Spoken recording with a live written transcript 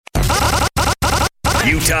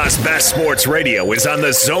Utah's best sports radio is on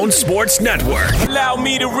the Zone Sports Network. Allow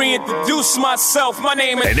me to reintroduce myself. My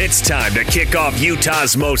name is... And it's time to kick off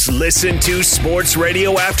Utah's most listened to sports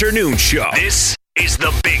radio afternoon show. This is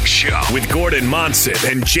The Big Show with Gordon Monson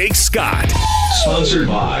and Jake Scott. Sponsored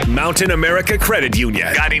by Mountain America Credit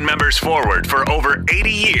Union, guiding members forward for over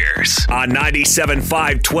 80 years. On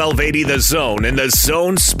 97.5 1280 The Zone and the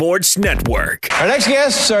Zone Sports Network. Our next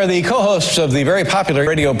guests are the co-hosts of the very popular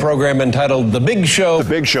radio program entitled The Big Show. The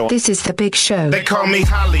Big Show. This is The Big Show. They call me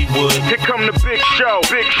Hollywood. Here come the Big Show.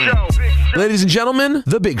 Big Show. Big Show. Ladies and gentlemen,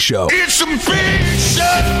 The Big Show. It's a big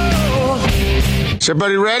show. Is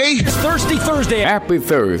everybody ready? It's Thirsty Thursday. Happy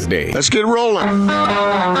Thursday. Let's get rolling.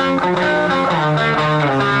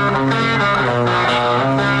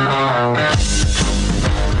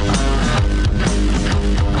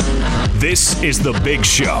 This is The Big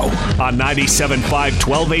Show on 97.5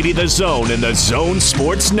 1280 The Zone and the Zone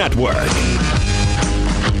Sports Network.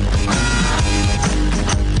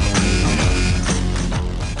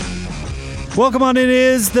 Welcome on. It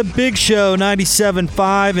is The Big Show,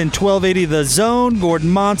 97.5 and 1280 The Zone. Gordon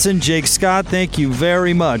Monson, Jake Scott, thank you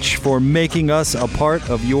very much for making us a part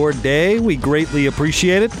of your day. We greatly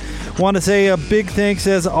appreciate it. Want to say a big thanks,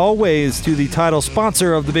 as always, to the title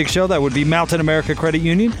sponsor of The Big Show. That would be Mountain America Credit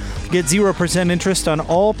Union. Get 0% interest on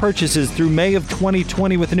all purchases through May of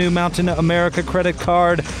 2020 with the new Mountain America credit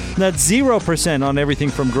card. That's 0% on everything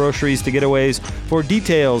from groceries to getaways. For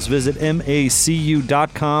details, visit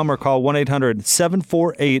macu.com or call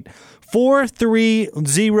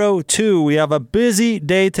 1-800-748-4302. We have a busy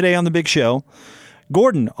day today on The Big Show.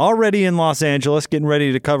 Gordon, already in Los Angeles, getting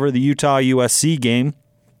ready to cover the Utah-USC game.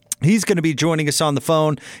 He's going to be joining us on the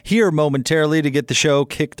phone here momentarily to get the show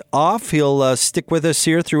kicked off. He'll stick with us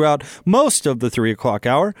here throughout most of the 3 o'clock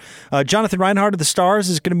hour. Jonathan Rinehart of the Stars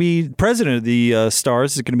is going to be president of the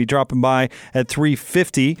Stars, is going to be dropping by at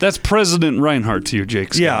 3:50. That's President Rinehart to you,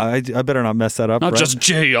 Jake Scott. Yeah, I better not mess that up. Not right? just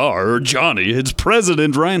JR or Johnny. It's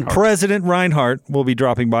President Rinehart. President Rinehart will be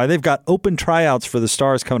dropping by. They've got open tryouts for the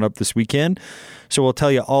Stars coming up this weekend. So we'll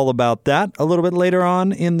tell you all about that a little bit later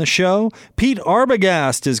on in the show. Pete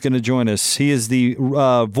Arbogast is going to join us. He is the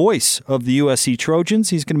voice of the USC Trojans.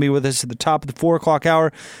 He's going to be with us at the top of the 4 o'clock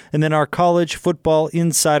hour. And then our college football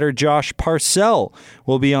insider, Josh Parcell,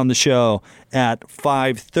 will be on the show at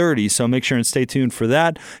 5:30. So make sure and stay tuned for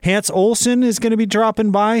that. Hans Olsen is going to be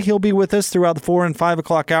dropping by. He'll be with us throughout the 4 and 5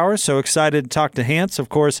 o'clock hours. So excited to talk to Hans. Of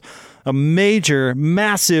course, a major,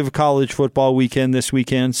 massive college football weekend this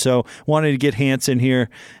weekend. So wanted to get Hans in here,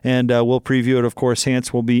 and we'll preview it. Of course,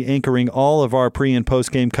 Hans will be anchoring all of our pre- and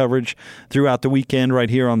post-game coverage throughout the weekend right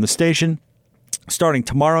here on the station. Starting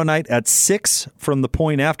tomorrow night at 6 from the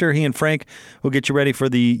point after. He and Frank will get you ready for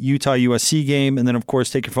the Utah-USC game. And then, of course,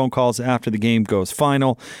 take your phone calls after the game goes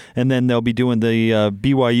final. And then they'll be doing the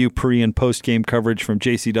BYU pre- and post-game coverage from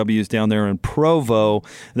JCW's down there in Provo.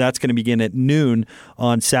 That's going to begin at noon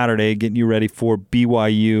on Saturday, getting you ready for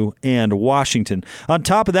BYU and Washington. On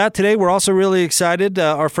top of that, today we're also really excited.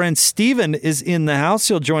 Our friend Steven is in the house.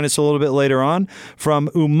 He'll join us a little bit later on from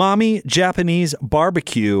Umami Japanese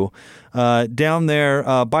Barbecue. Down there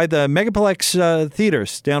by the Megaplex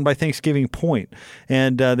theaters down by Thanksgiving Point.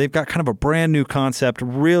 And they've got kind of a brand new concept,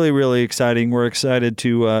 really, really exciting. We're excited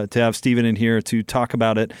to have Steven in here to talk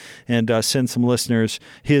about it and send some listeners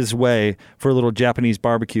his way for a little Japanese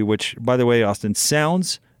barbecue, which, by the way, Austin,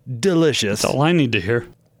 sounds delicious. That's all I need to hear.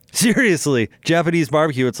 Seriously, Japanese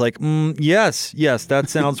barbecue, it's like, yes, that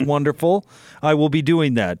sounds wonderful. I will be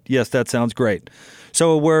doing that. Yes, that sounds great.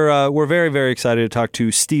 So we're very, very excited to talk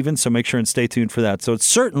to Steven, so make sure and stay tuned for that. So it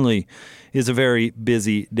certainly is a very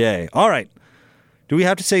busy day. All right. Do we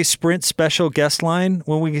have to say Sprint special guest line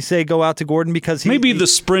when we say go out to Gordon? Because maybe the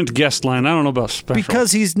Sprint guest line. I don't know about special.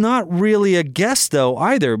 Because he's not really a guest, though,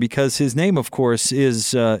 either, because his name, of course,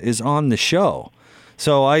 is on the show.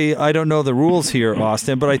 So I don't know the rules here,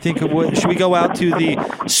 Austin, but I think should we go out to the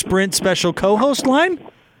Sprint special co-host line?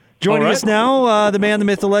 Joining us now, the man, the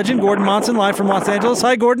myth, the legend, Gordon Monson, live from Los Angeles.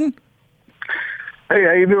 Hi, Gordon. Hey,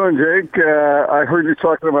 how you doing, Jake? I heard you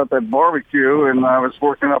talking about that barbecue, and I was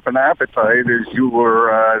working up an appetite as you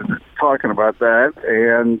were talking about that.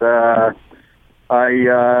 And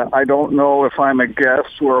I don't know if I'm a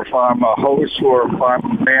guest or if I'm a host or if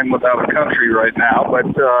I'm a man without a country right now, but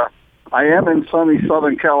I am in sunny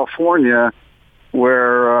Southern California,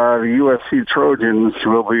 where the USC Trojans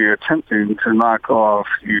will be attempting to knock off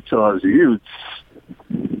Utah's Utes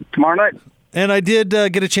tomorrow night. And I did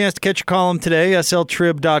get a chance to catch your column today,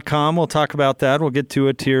 sltrib.com. We'll talk about that. We'll get to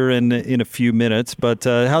it here in a few minutes. But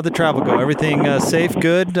how'd the travel go? Everything safe,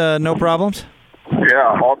 good, no problems? Yeah,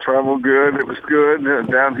 Yeah, all travel good. It was good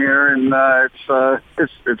down here, and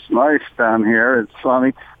it's nice down here. It's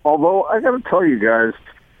sunny. Although I got to tell you guys,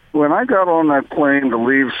 when I got on that plane to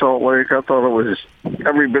leave Salt Lake, I thought it was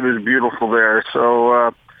every bit as beautiful there.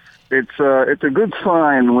 So it's a good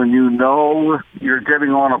sign when you know you're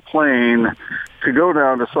getting on a plane to go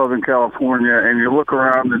down to Southern California and you look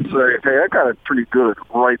around and say, hey, I got it pretty good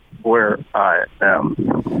right where I am.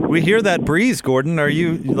 We hear that breeze, Gordon. Are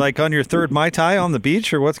you like on your third Mai Tai on the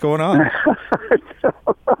beach, or what's going on?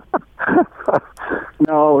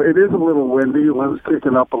 No, it is a little windy. The wind's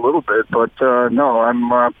picking up a little bit, but no,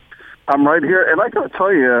 I'm right here, and I got to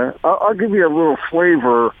tell you, I'll give you a little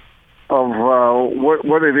flavor of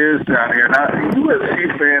what it is down here. Now,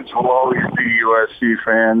 USC fans will always be USC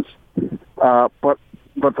fans, but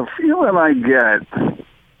the feeling I get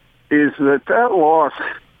is that loss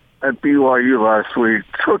at BYU last week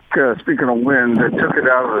took, speaking of wind, it took it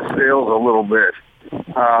out of the sails a little bit.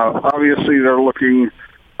 Obviously, they're looking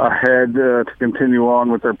ahead to continue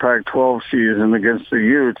on with their Pac-12 season against the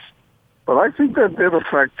Utes, but I think that did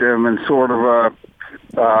affect them in sort of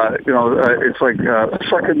it's like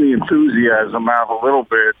sucking the enthusiasm out a little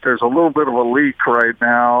bit. There's a little bit of a leak right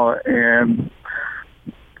now, and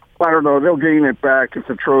I don't know, they'll gain it back if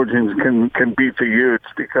the Trojans can beat the Utes,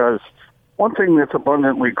 because one thing that's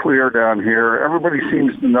abundantly clear down here, everybody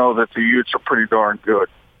seems to know that the Utes are pretty darn good.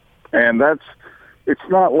 And it's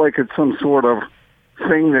not like it's some sort of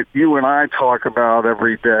thing that you and I talk about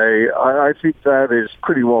every day. I think that is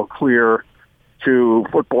pretty well clear to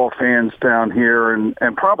football fans down here and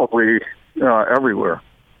probably everywhere.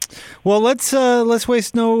 Well, let's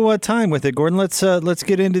waste no time with it, Gordon. Let's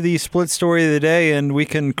get into the split story of the day, and we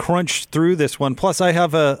can crunch through this one. Plus, I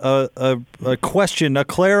have a question, a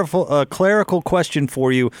clerical question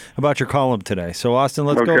for you about your column today. So, Austin,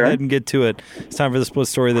 let's go ahead and get to it. It's time for the split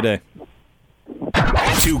story of the day.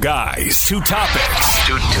 Two guys, two topics,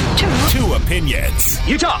 two opinions.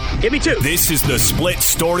 You talk. Give me two. This is the split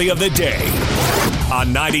story of the day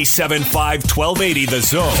on 97.5 1280 The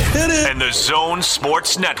Zone and The Zone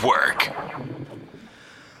Sports Network.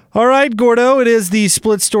 All right, Gordo, it is the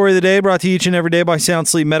split story of the day, brought to you each and every day by Sound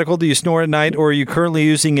Sleep Medical. Do you snore at night, or are you currently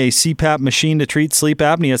using a CPAP machine to treat sleep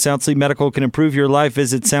apnea? Sound Sleep Medical can improve your life.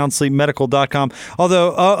 Visit soundsleepmedical.com.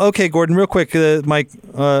 Although, okay, Gordon, real quick, Mike,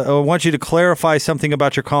 I want you to clarify something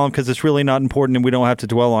about your column, because it's really not important and we don't have to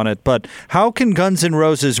dwell on it. But how can Guns N'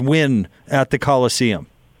 Roses win at the Coliseum?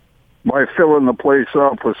 By filling the place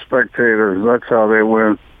up with spectators. That's how they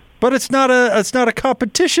win. But it's not a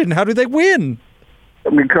competition. How do they win?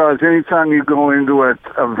 Because anytime you go into a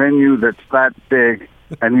venue that's that big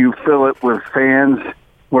and you fill it with fans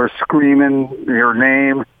who are screaming your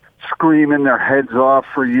name, screaming their heads off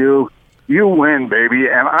for you, you win, baby.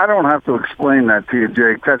 And I don't have to explain that to you,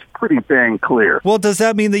 Jake. That's pretty dang clear. Well, does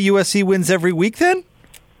that mean the USC wins every week then?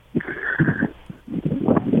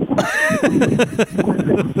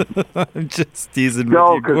 I'm just teasing with you.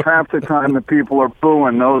 No, because half the time the people are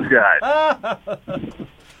booing those guys.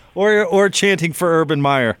 Or chanting for Urban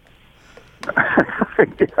Meyer.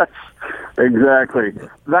 Yes, exactly.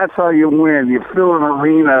 That's how you win. You fill an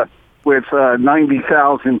arena with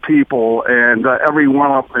 90,000 people, and every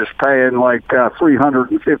one of them is paying like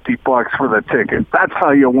 $350 for the ticket. That's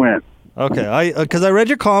how you win. Okay, because I read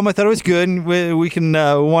your column, I thought it was good, and we can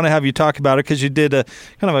want to have you talk about it, because you did a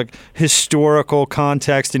kind of a historical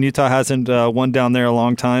context, and Utah hasn't won down there a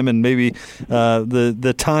long time, and maybe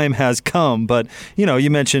the time has come. But you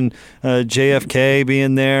mentioned JFK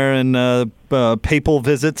being there, and papal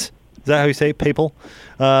visits. Is that how you say it? Papal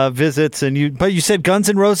visits, but you said Guns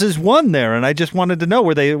N' Roses won there, and I just wanted to know,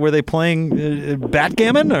 were they playing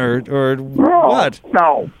backgammon or what?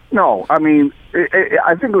 No. I mean,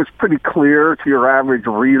 I think it was pretty clear to your average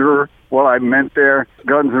reader what I meant there.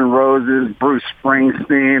 Guns N' Roses, Bruce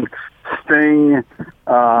Springsteen, Sting,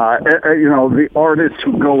 the artists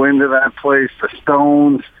who go into that place, the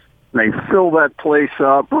Stones, they fill that place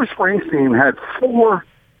up. Bruce Springsteen had 4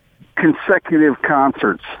 consecutive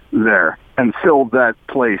concerts there and filled that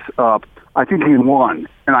place up. I think he won,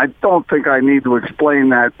 and I don't think I need to explain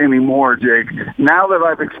that anymore, Jake. Now that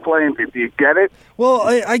I've explained it, do you get it? Well,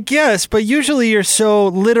 I guess, but usually you're so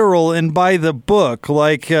literal and by the book,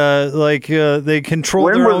 like they control.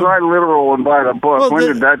 When was I literal and by the book? Well, when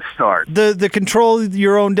did that start? The control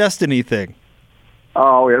your own destiny thing.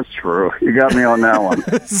 Oh, that's true. You got me on that one.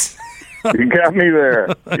 You got me there.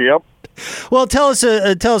 Yep. Well, tell us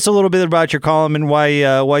a little bit about your column and why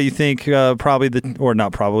you think why you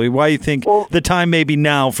think the time may be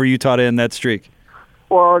now for Utah to end that streak.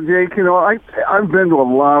 Well, Jake, I've been to a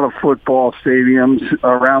lot of football stadiums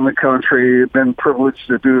around the country. I've been privileged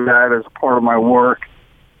to do that as part of my work.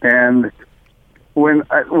 And when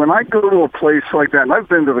I go to a place like that, and I've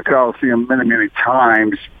been to the Coliseum many, many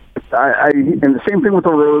times, and the same thing with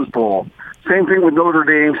the Rose Bowl, same thing with Notre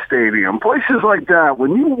Dame Stadium, places like that.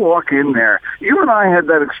 When you walk in there, you and I had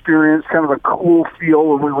that experience, kind of a cool feel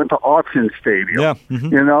when we went to Autzen Stadium. Yeah.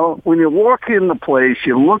 Mm-hmm. When you walk in the place,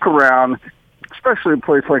 you look around, especially a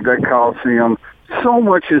place like that Coliseum, so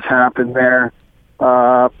much has happened there.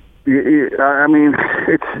 You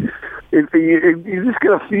just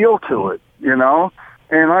get a feel to it, And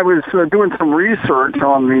I was doing some research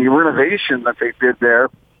on the renovation that they did there.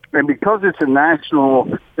 And because it's a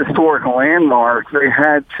national historic landmark, they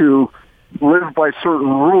had to live by certain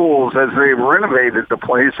rules as they renovated the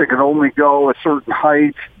place. They could only go a certain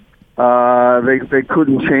height. They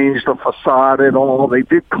couldn't change the facade at all. They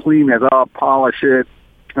did clean it up, polish it,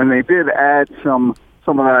 and they did add some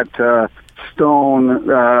of that stone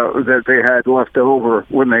that they had left over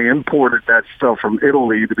when they imported that stuff from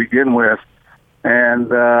Italy to begin with. And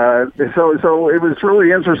so it was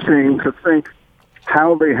really interesting to think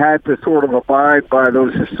how they had to sort of abide by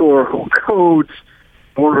those historical codes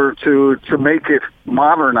in order to make it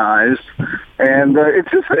modernized. And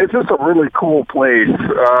it's just a really cool place.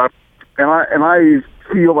 And I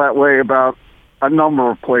feel that way about a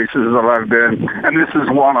number of places that I've been, and this is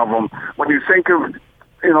one of them. When you think of,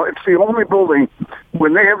 it's the only building,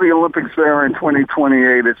 when they have the Olympics there in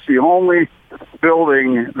 2028, it's the only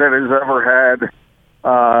building that has ever had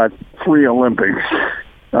 3 Olympics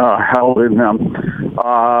held in them.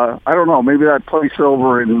 I don't know, maybe that place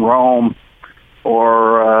over in Rome,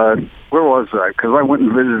 or where was that? Because I went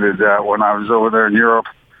and visited that when I was over there in Europe.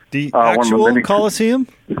 The actual Coliseum?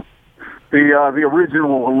 The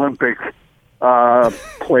original Olympic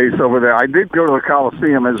place over there. I did go to the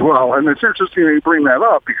Coliseum as well, and it's interesting that you bring that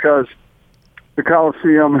up because the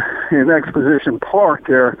Coliseum in Exposition Park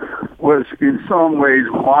there was in some ways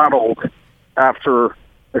modeled after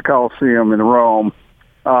the Coliseum in Rome.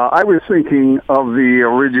 I was thinking of the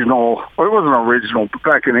original, well, it wasn't original, but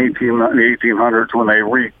back in the 1800s when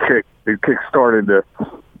they kick-started the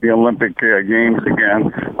Olympic Games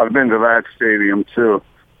again. I've been to that stadium too.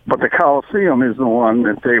 But the Coliseum is the one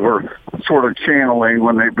that they were sort of channeling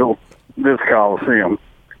when they built this Coliseum.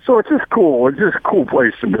 So it's just cool. It's just a cool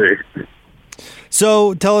place to be.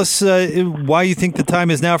 So tell us why you think the time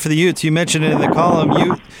is now for the Utes. You mentioned it in the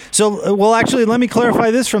column. Actually, let me clarify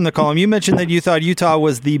this from the column. You mentioned that you thought Utah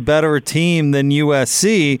was the better team than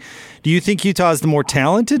USC. Do you think Utah is the more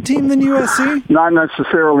talented team than USC? Not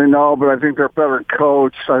necessarily, no, but I think they're better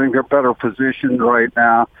coached. I think they're better positioned right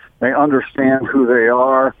now. They understand who they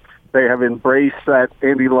are. They have embraced that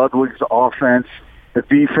Andy Ludwig's offense. The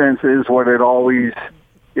defense is what it always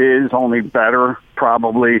is, only better,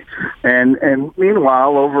 probably. And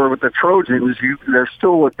meanwhile, over with the Trojans, they're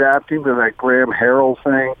still adapting to that Graham Harrell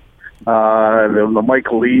thing, the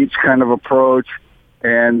Mike Leach kind of approach,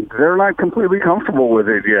 and they're not completely comfortable with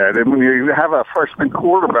it yet. And when you have a freshman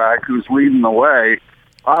quarterback who's leading the way,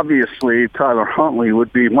 obviously Tyler Huntley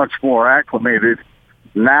would be much more acclimated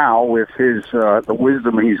now with his the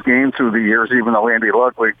wisdom he's gained through the years, even though Andy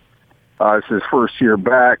Ludwig is his first year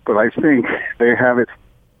back. But I think they've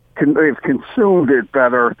consumed it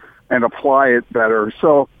better and apply it better.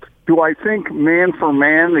 So do I think man for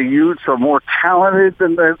man the Utes are more talented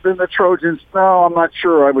than the Trojans? No, I'm not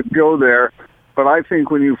sure I would go there. But I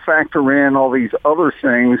think when you factor in all these other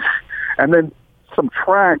things and then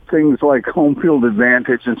subtract things like home field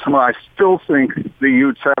advantage and some, I still think the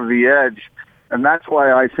Utes have the edge. And that's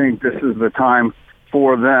why I think this is the time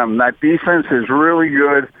for them. That defense is really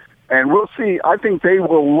good, and we'll see. I think they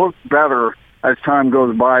will look better as time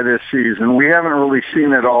goes by this season. We haven't really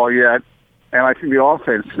seen it all yet, and I think the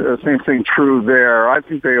offense, same thing true there. I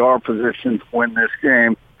think they are positioned to win this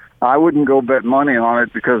game. I wouldn't go bet money on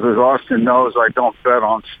it because, as Austin knows, I don't bet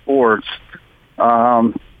on sports.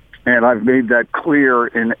 And I've made that clear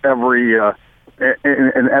in every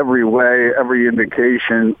way, every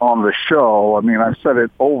indication on the show. I mean, I've said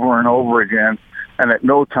it over and over again, and at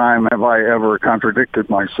no time have I ever contradicted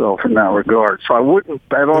myself in that regard. So I wouldn't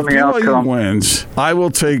bet on the outcome. If BYU wins, I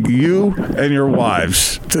will take you and your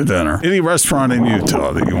wives to dinner. Any restaurant in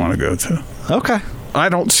Utah that you want to go to. Okay. I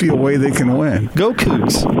don't see a way they can win. Go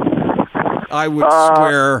Cougs. I would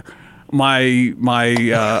swear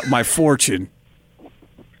my fortune.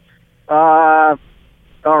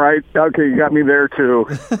 All right. Okay, you got me there too.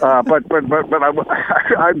 But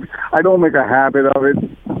I don't make a habit of it.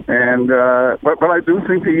 And but I do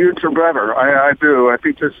think the Utes are better. I do. I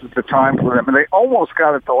think this is the time for them. And they almost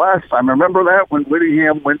got it the last time. Remember that when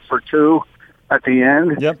Whittingham went for 2 at the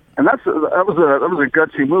end? Yep. And that was a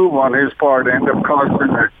gutsy move on his part to end up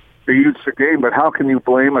costing the Utes the game. But how can you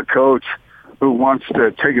blame a coach who wants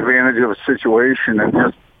to take advantage of a situation and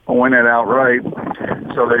just win it outright?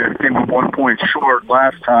 So they came up 1 point short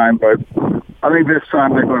last time, but I think this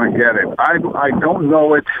time they're going to get it. I don't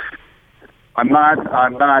know it. I'm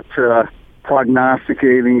not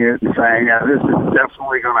prognosticating it and saying this is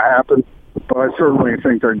definitely going to happen, but I certainly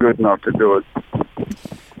think they're good enough to do it.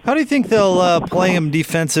 How do you think they'll play him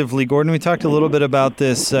defensively, Gordon? We talked a little bit about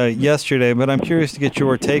this yesterday, but I'm curious to get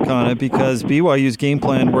your take on it because BYU's game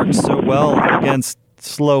plan worked so well against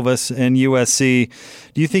Slovis and USC.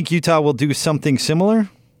 Do you think Utah will do something similar?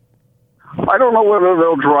 I don't know whether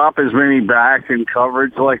they'll drop as many back in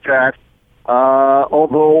coverage like that.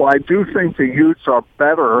 Although I do think the Utes are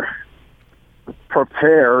better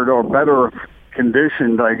prepared or better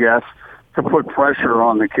conditioned, I guess, to put pressure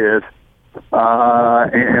on the kid.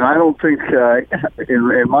 And I don't think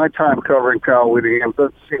in my time covering Kyle Whittingham, it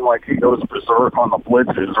doesn't seem like he goes berserk on the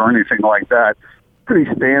blitzes or anything like that. Pretty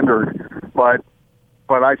standard, but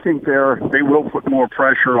I think they will put more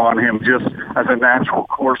pressure on him just as a natural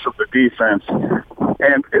course of the defense.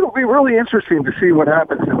 And it'll be really interesting to see what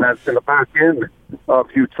happens in the back end of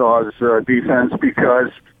Utah's defense because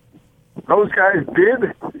those guys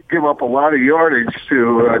did give up a lot of yardage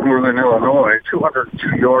to Northern Illinois,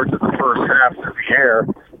 202 yards in the first half of the air.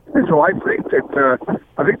 And so I think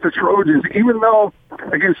the Trojans, even though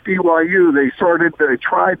against BYU they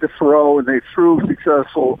tried to throw and they threw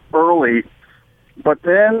successful early, but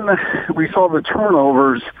then we saw the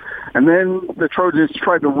turnovers, and then the Trojans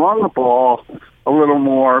tried to run the ball a little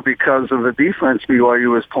more because of the defense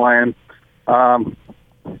BYU was playing. I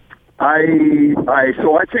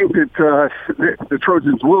think that the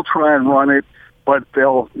Trojans will try and run it, but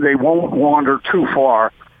they won't wander too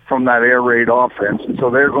far from that air raid offense, and so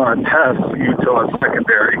they're going to test Utah's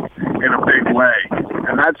secondary in a big way.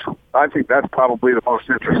 And I think that's probably the most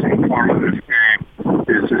interesting part of this game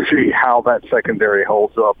is to see how that secondary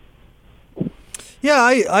holds up. Yeah,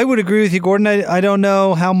 I would agree with you, Gordon. I don't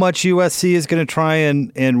know how much USC is going to try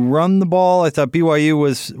and run the ball. I thought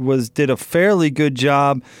BYU did a fairly good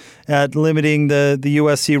job at limiting the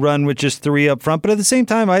USC run with just 3 up front. But at the same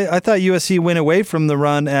time, I thought USC went away from the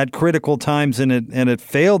run at critical times and it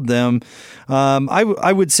failed them.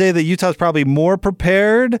 I would say that Utah's probably more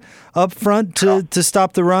prepared up front to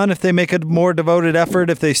stop the run if they make a more devoted effort,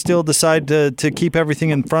 if they still decide to keep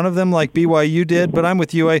everything in front of them like BYU did. But I'm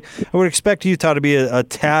with you. I would expect Utah to be a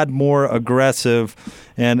tad more aggressive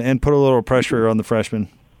and put a little pressure on the freshmen.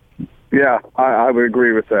 Yeah, I would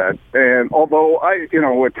agree with that. And although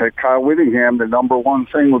with Kyle Whittingham, the number one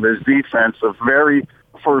thing with his defense, the very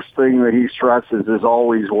first thing that he stresses is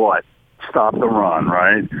always what? Stop the run,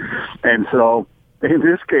 right? And so in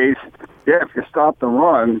this case, if you stop the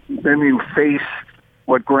run, then you face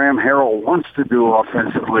what Graham Harrell wants to do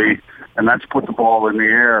offensively, and that's put the ball in the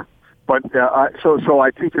air. But so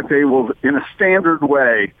I think that they will, in a standard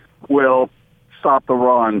way, will stop the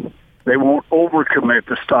run. They won't overcommit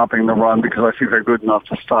to stopping the run because I think they're good enough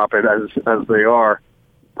to stop it as they are.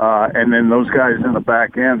 And then those guys in the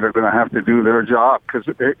back end are going to have to do their job because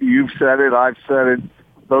you've said it, I've said it,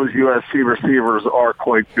 those USC receivers are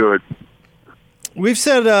quite good. We've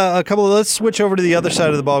said a couple of, let's switch over to the other side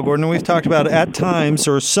of the ball, Gordon. We've talked about at times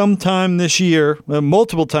or sometime this year,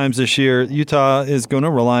 multiple times this year, Utah is going to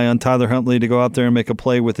rely on Tyler Huntley to go out there and make a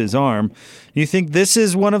play with his arm. Do you think this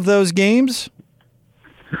is one of those games?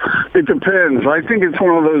 It depends. I think it's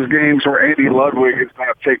one of those games where Andy Ludwig is going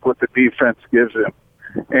to take what the defense gives him.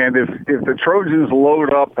 And if the Trojans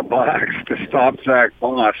load up the box to stop Zach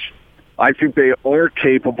Moss, I think they are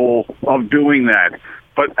capable of doing that.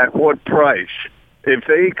 But at what price? If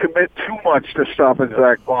they commit too much to stopping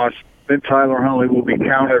Zach Moss, then Tyler Huntley will be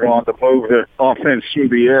counted on to move the offense through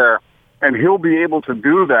the air. And he'll be able to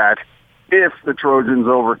do that if the Trojans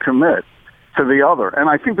overcommit to the other. And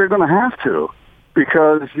I think they're going to have to.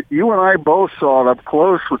 Because you and I both saw it up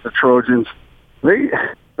close with the Trojans.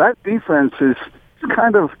 That defense is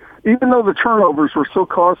kind of, even though the turnovers were so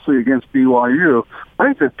costly against BYU, I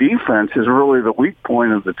think the defense is really the weak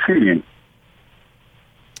point of the team.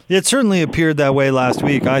 It certainly appeared that way last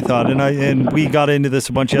week, I thought, and we got into this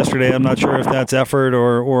a bunch yesterday. I'm not sure if that's effort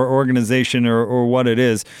or organization or what it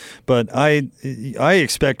is, but I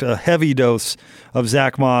expect a heavy dose of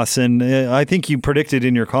Zach Moss, and I think you predicted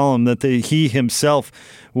in your column that he himself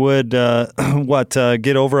would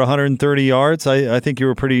get over 130 yards. I think you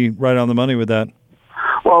were pretty right on the money with that.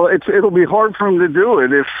 Well, it'll be hard for them to do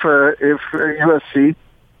it if USC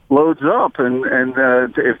loads up, and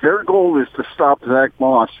if their goal is to stop Zach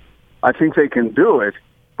Moss, I think they can do it.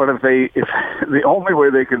 But if the only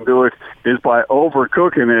way they can do it is by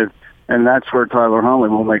overcooking it, and that's where Tyler Huntley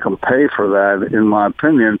will make them pay for that, in my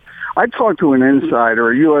opinion. I talked to an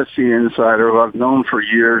insider, a USC insider who I've known for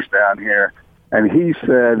years down here, and he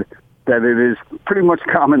said that it is pretty much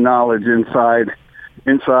common knowledge inside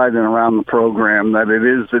and around the program that it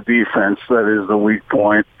is the defense that is the weak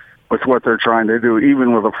point with what they're trying to do,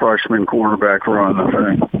 even with a freshman quarterback running the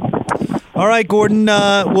thing. All right, Gordon,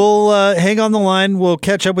 we'll hang on the line. We'll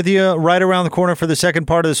catch up with you right around the corner for the second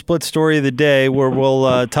part of the Split Story of the Day, where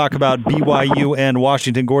we'll talk about BYU and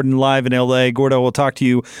Washington. Gordon live in L.A. Gordo, we'll talk to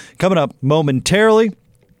you coming up momentarily.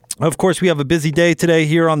 Of course, we have a busy day today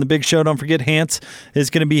here on The Big Show. Don't forget, Hans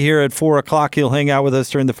is going to be here at 4 o'clock. He'll hang out with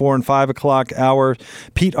us during the 4 and 5 o'clock hour.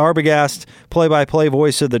 Pete Arbogast, play-by-play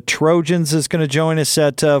voice of the Trojans, is going to join us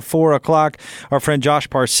at 4 o'clock. Our friend Josh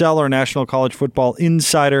Parcell, our National College Football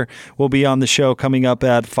Insider, will be on the show coming up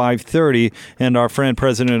at 5:30. And our friend,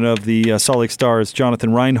 president of the Salt Lake Stars,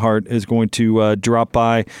 Jonathan Rinehart, is going to drop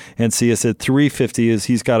by and see us at 3:50 as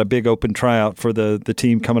he's got a big open tryout for the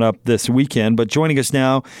team coming up this weekend. But joining us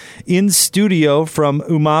now in studio from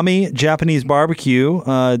Umami Japanese Barbecue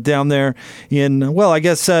down there in, well, I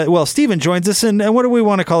guess, Steven joins us in, what do we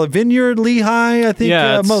want to call it? Vineyard, Lehigh? I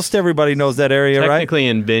think most everybody knows that area, right? Technically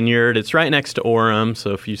in Vineyard. It's right next to Orem,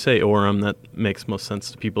 so if you say Orem, that makes most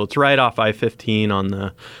sense to people. It's right off I-15 on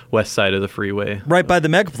the west side of the freeway. Right by the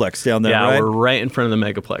Megaplex down there, right? Yeah, we're right in front of the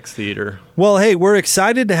Megaplex Theater. Well, hey, we're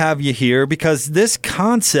excited to have you here because this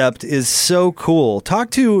concept is so cool. Talk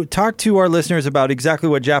to our listeners about exactly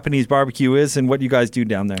what Japanese barbecue is and what you guys do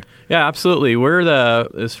down there. Yeah, absolutely. We're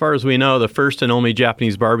as far as we know, the first and only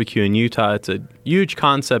Japanese barbecue in Utah. It's a huge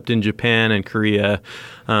concept in Japan and Korea,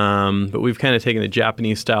 but we've kind of taken the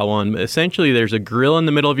Japanese style one. Essentially, there's a grill in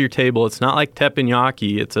the middle of your table. It's not like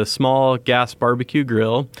teppanyaki. It's a small gas barbecue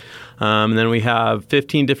grill. And then we have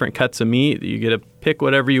 15 different cuts of meat. You get to pick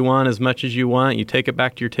whatever you want, as much as you want. You take it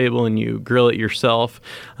back to your table and you grill it yourself.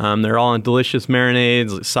 They're all in delicious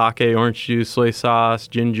marinades, like sake, orange juice, soy sauce,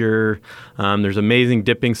 ginger. There's amazing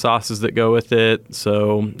dipping sauces that go with it.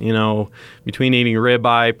 So, between eating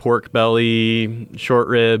ribeye, pork belly, short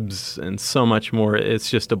ribs, and so much more, it's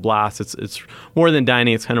just a blast. It's more than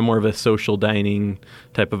dining. It's kind of more of a social dining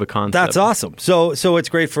type of a concept. That's awesome. So it's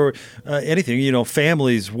great for anything,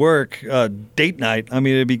 families, work, date night. I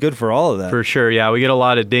mean, it'd be good for all of that. For sure, yeah. We get a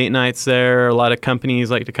lot of date nights there. A lot of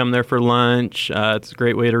companies like to come there for lunch. It's a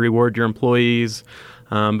great way to reward your employees.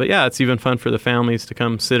 But yeah, it's even fun for the families to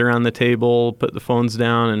come sit around the table, put the phones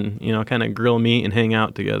down, and kind of grill meat and hang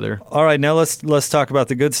out together. All right, now let's talk about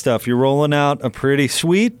the good stuff. You're rolling out a pretty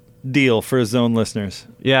sweet deal for Zone listeners.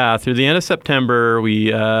 Yeah, through the end of September, we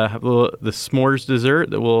have the s'mores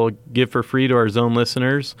dessert that we'll give for free to our Zone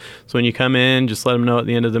listeners. So when you come in, just let them know at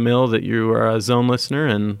the end of the meal that you are a Zone listener,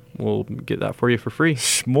 and we'll get that for you for free.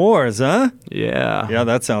 S'mores, huh? Yeah. Yeah,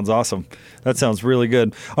 that sounds awesome. That sounds really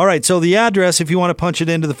good. All right, so the address, if you want to punch it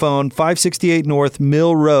into the phone, 568 North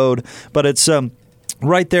Mill Road, but it's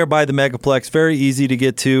right there by the Megaplex. Very easy to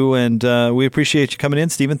get to, and we appreciate you coming in,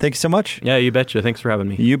 Stephen. Thank you so much. Yeah, you betcha. Thanks for having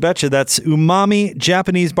me. You betcha. That's Umami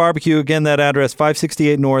Japanese Barbecue. Again, that address,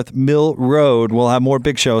 568 North Mill Road. We'll have more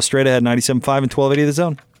Big Show straight ahead, 97.5 and 1280 The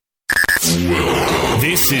Zone.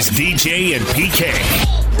 This is DJ and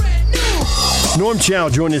PK. Norm Chow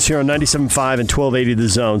joined us here on 97.5 and 1280 The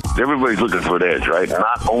Zone. Everybody's looking for an edge, right?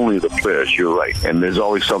 Not only the players, you're right. And there's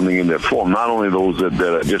always something in there for them. Not only those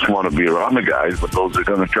that just want to be around the guys, but those that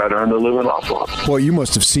are going to try to earn their living off of them. Well, you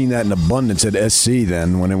must have seen that in abundance at SC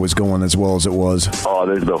then when it was going as well as it was. Oh,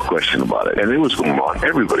 there's no question about it. And it was going on.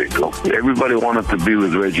 Everybody do. Everybody wanted to be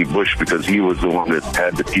with Reggie Bush because he was the one that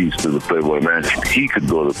had the keys to the Playboy Mansion. He could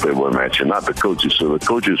go to the Playboy Mansion, not the coaches. So the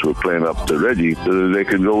coaches were playing up to Reggie so that they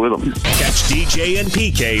could go with him. Catch DJ and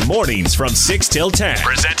PK mornings from 6 till 10.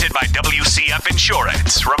 Presented by WCF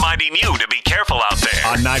Insurance. Reminding you to be careful out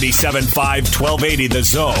there. On 97.5, 1280 The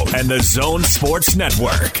Zone and the Zone Sports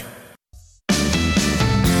Network.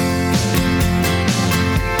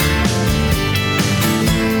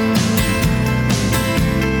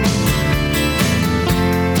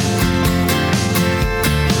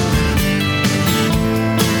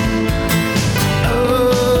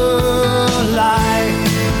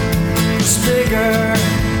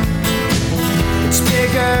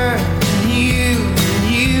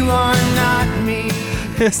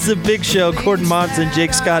 It's the Big Show. Gordon Monson,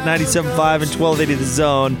 Jake Scott, 97.5 and 1280 The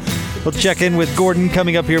Zone. We'll check in with Gordon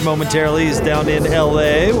coming up here momentarily. He's down in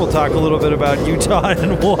L.A. We'll talk a little bit about Utah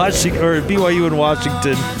and Washington, or BYU and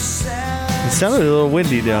Washington. It sounded a little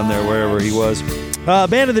windy down there wherever he was.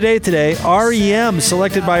 Band of the day today, REM,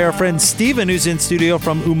 selected by our friend Steven, who's in studio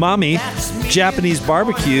from Umami Japanese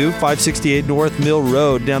Barbecue, 568 North Mill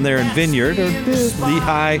Road, down there in Vineyard, or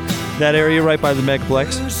Lehigh, that area right by the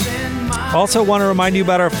Megaplex. Also want to remind you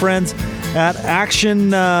about our friends at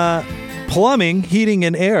Action Plumbing, Heating,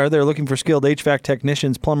 and Air. They're looking for skilled HVAC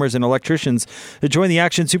technicians, plumbers, and electricians to join the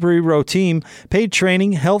Action Superhero team. Paid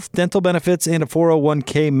training, health, dental benefits, and a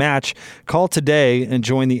 401k match. Call today and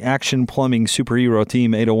join the Action Plumbing Superhero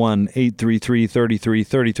team,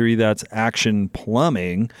 801-833-3333. That's Action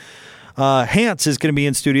Plumbing. Hans is going to be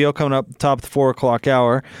in studio coming up top of the 4 o'clock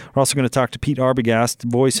hour. We're also going to talk to Pete Arbogast,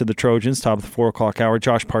 voice of the Trojans, top of the 4 o'clock hour.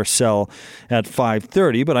 Josh Parcell at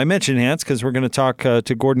 5:30. But I mentioned Hans because we're going to talk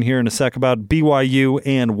to Gordon here in a sec about BYU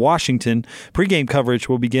and Washington. Pre-game coverage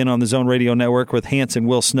will begin on the Zone Radio Network with Hans and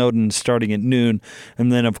Will Snowden starting at noon.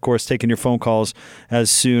 And then, of course, taking your phone calls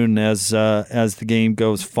as soon as the game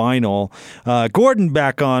goes final. Gordon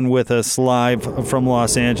back on with us live from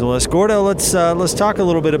Los Angeles. Gordo, let's talk a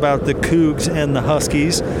little bit about the Cougs and the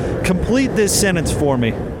Huskies. Complete this sentence for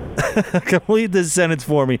me. Complete this sentence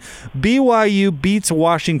for me. BYU beats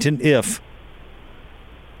Washington if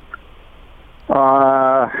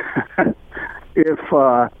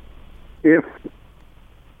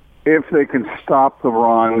they can stop the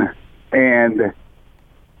run and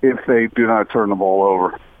if they do not turn the ball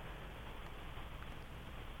over.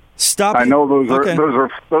 Stop. I know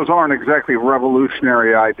those aren't exactly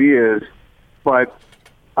revolutionary ideas, but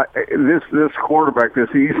this quarterback, this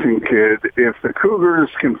Easton kid, if the Cougars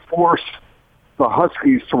can force the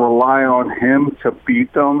Huskies to rely on him to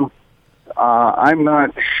beat them, I'm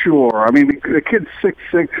not sure. I mean, the kid's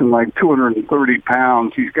 6'6" and like 230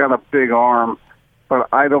 pounds. He's got a big arm, but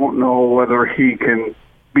I don't know whether he can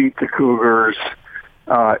beat the Cougars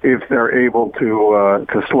if they're able to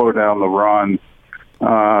slow down the run.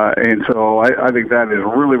 And so I think that is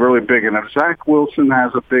really, really big. And if Zach Wilson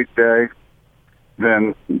has a big day,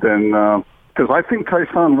 then because I think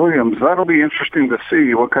Tyson Williams, that'll be interesting to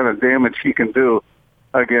see what kind of damage he can do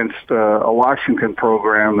against a Washington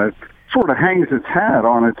program that sort of hangs its hat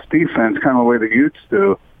on its defense, kind of the way the Utes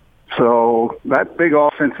do. So that big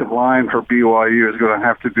offensive line for BYU is going to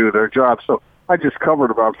have to do their job. So I just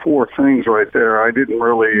covered about 4 things right there. I didn't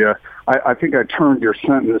really, I think I turned your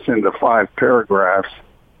sentence into 5 paragraphs,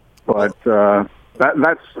 but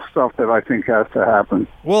that's the stuff that I think has to happen.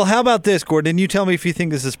 Well, how about this, Gordon? You tell me if you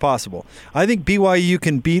think this is possible. I think BYU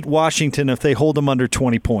can beat Washington if they hold them under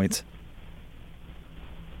 20 points.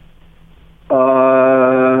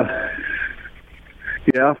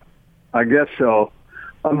 Yeah, I guess so.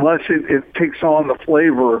 Unless it takes on the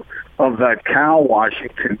flavor of that Cal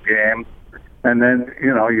Washington game, and then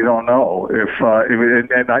you don't know if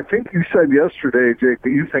and I think you said yesterday, Jake,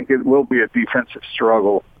 that you think it will be a defensive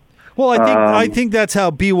struggle. Well, I think that's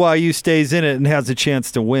how BYU stays in it and has a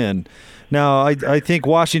chance to win. Now, I think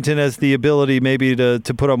Washington has the ability maybe to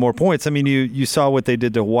put up more points. I mean, you saw what they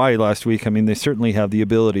did to Hawaii last week. I mean, they certainly have the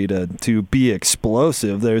ability to be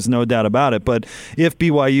explosive. There's no doubt about it. But if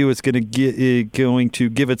BYU is going to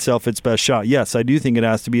give itself its best shot, yes, I do think it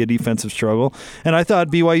has to be a defensive struggle. And I thought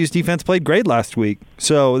BYU's defense played great last week,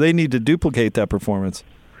 so they need to duplicate that performance.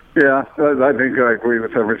 Yeah, I think I agree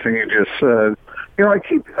with everything you just said. I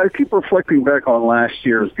keep reflecting back on last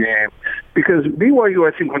year's game because BYU,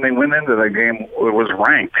 I think when they went into that game, it was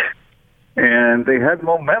ranked. And they had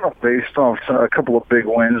momentum based off a couple of big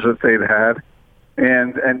wins that they'd had.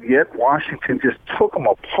 And yet Washington just took them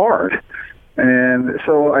apart. And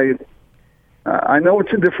so I know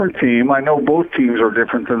it's a different team. I know both teams are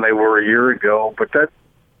different than they were a year ago, but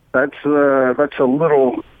that's a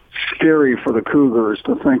little scary for the Cougars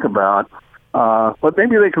to think about. But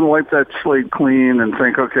maybe they can wipe that slate clean and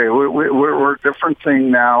think, okay, we're a different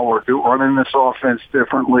thing now. We're running this offense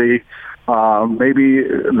differently. Maybe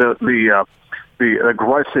the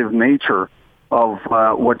aggressive nature of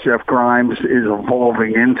what Jeff Grimes is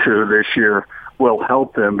evolving into this year will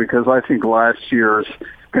help them, because I think last year's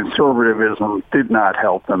conservatism did not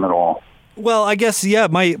help them at all. Well, I guess, yeah,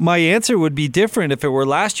 my answer would be different if it were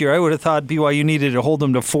last year. I would have thought BYU needed to hold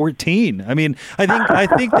them to 14. I mean, I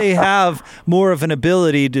think they have more of an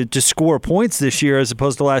ability to score points this year as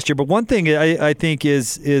opposed to last year. But one thing I think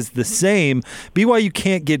is the same. BYU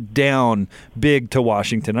can't get down big to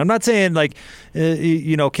Washington. I'm not saying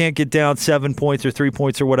can't get down 7 points or 3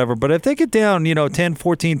 points or whatever. But if they get down, 10,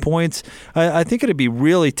 14 points, I think it'd be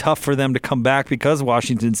really tough for them to come back because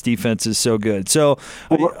Washington's defense is so good. So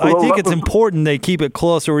I think it's important. important they keep it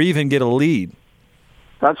close or even get a lead.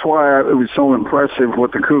 That's why it was so impressive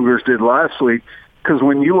what the Cougars did last week, because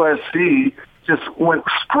when USC just went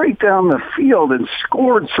straight down the field and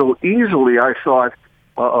scored so easily, I thought,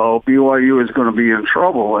 BYU is going to be in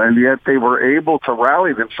trouble, and yet they were able to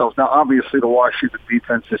rally themselves. Now, obviously, the Washington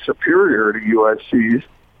defense is superior to USC's,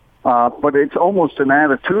 but it's almost an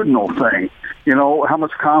attitudinal thing. You know, how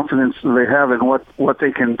much confidence do they have in what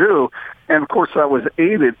they can do? And, of course, that was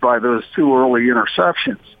aided by those 2 early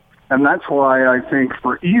interceptions. And that's why I think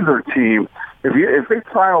for either team, if they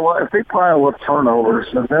pile up turnovers,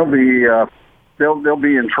 then they'll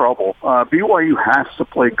be in trouble. BYU has to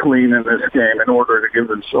play clean in this game in order to give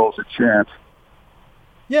themselves a chance.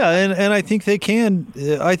 Yeah, and I think they can.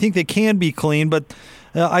 I think they can be clean, but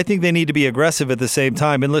I think they need to be aggressive at the same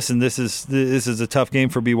time. And listen, this is a tough game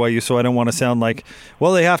for BYU, so I don't want to sound like,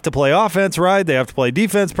 well, they have to play offense right, they have to play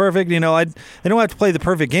defense perfect. You know, they don't have to play the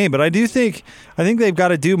perfect game, but I think they've got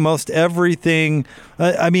to do most everything.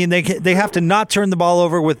 I mean, they have to not turn the ball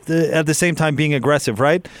over with at the same time being aggressive,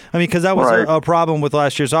 right? I mean, because that was a problem with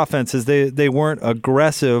last year's offense is they weren't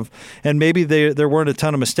aggressive, and maybe there weren't a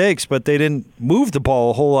ton of mistakes, but they didn't move the ball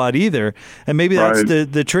a whole lot either. And maybe that's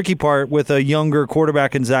the tricky part with a younger quarterback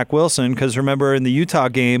in Zach Wilson, because remember in the Utah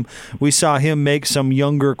game, we saw him make some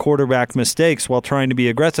younger quarterback mistakes while trying to be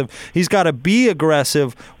aggressive. He's got to be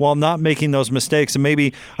aggressive while not making those mistakes. And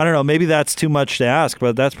maybe, I don't know, maybe that's too much to ask,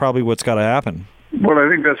 but that's probably what's got to happen. Well, I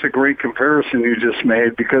think that's a great comparison you just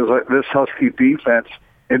made, because this Husky defense,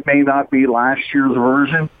 it may not be last year's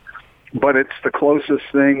version, but it's the closest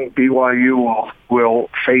thing BYU will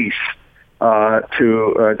face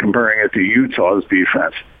to comparing it to Utah's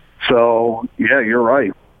defense. So, yeah, you're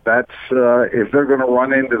right. That's if they're going to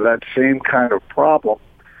run into that same kind of problem,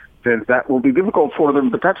 then that will be difficult for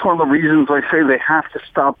them. But that's one of the reasons I say they have to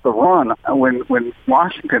stop the run when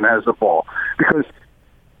Washington has the ball, because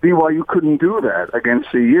BYU couldn't do that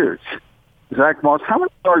against the Utes. Zach Moss, how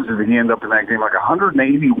many yards did he end up in that game? Like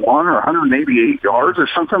 181 or 188 yards or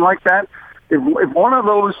something like that? If one of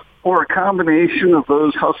those or a combination of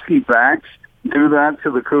those Husky backs do that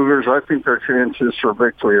to the Cougars, I think their chances for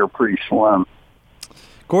victory are pretty slim.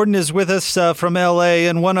 Gordon is with us from L.A.,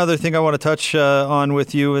 and one other thing I want to touch on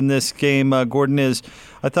with you in this game, Gordon, is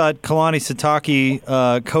I thought Kalani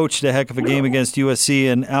Sitake coached a heck of a game against USC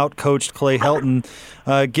and out-coached Clay Helton.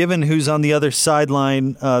 Given who's on the other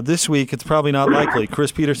sideline this week, it's probably not likely.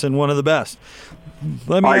 Chris Peterson, one of the best.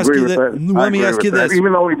 Let me ask you this.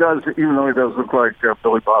 Even though he does look like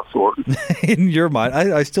Billy Bob Thornton. In your mind,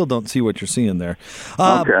 I still don't see what you're seeing there.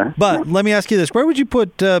 Okay. But let me ask you this: where would you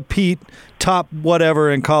put Pete, top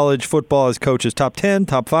whatever in college football as coaches? Top 10,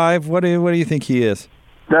 top 5? What do you think he is?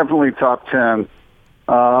 Definitely top 10.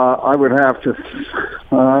 I would have to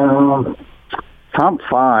top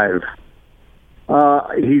 5.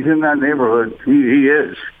 He's in that neighborhood. He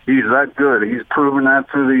is. He's that good. He's proven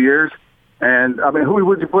that through the years. And, I mean, who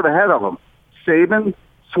would you put ahead of him? Saban?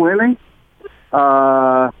 Swinney?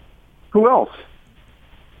 Who else?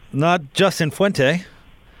 Not Justin Fuente.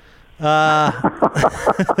 Boy,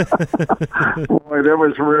 there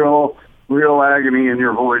was real agony in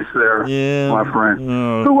your voice there, my friend.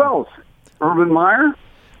 Who else? Urban Meyer?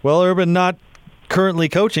 Well, Urban not currently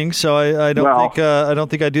coaching, so I don't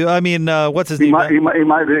think I do. I mean, what's his name? He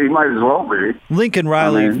might as well be. Lincoln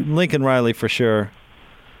Riley. Lincoln Riley for sure.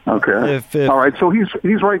 Okay. All right. So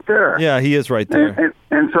he's right there. Yeah, he is right there.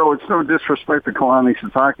 And so it's no disrespect to Kalani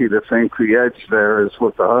Sitake to think the edge there is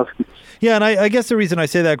with the Huskies. Yeah, and I guess the reason I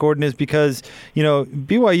say that, Gordon, is because, you know,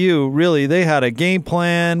 BYU, really, they had a game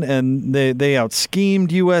plan, and they out-schemed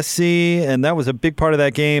USC, and that was a big part of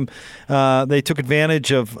that game. They took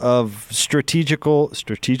advantage of strategic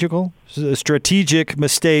mistakes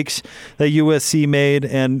that USC made,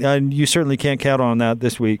 and you certainly can't count on that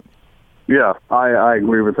this week. Yeah, I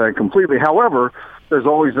agree with that completely. However, there's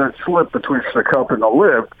always that slip between the cup and the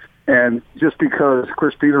lip, and just because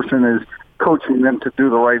Chris Peterson is coaching them to do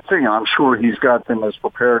the right thing, I'm sure he's got them as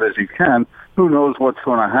prepared as he can. Who knows what's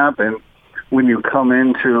going to happen when you come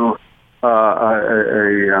into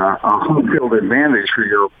a home field advantage for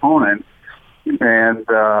your opponent. And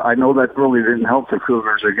I know that really didn't help the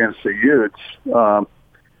Cougars against the Utes.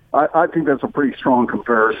 I think that's a pretty strong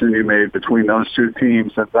comparison you made between those two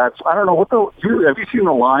teams. And that's, I don't know, have you seen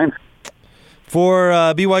the line? For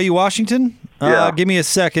BYU Washington? Yeah. Give me a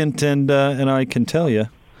second and I can tell you.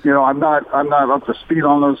 You know, I'm not up to speed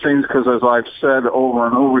on those things because, as I've said over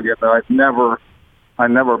and over again, that I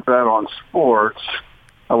never bet on sports.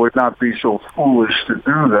 I would not be so foolish to do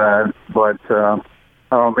that. But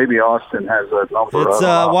maybe Austin has that number. It's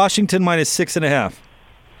Washington -6.5.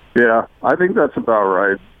 Yeah, I think that's about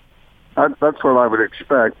right. That's what I would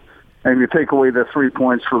expect. And you take away the 3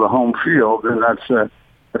 points for the home field, and that's a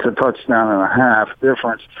touchdown and a half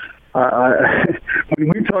difference. When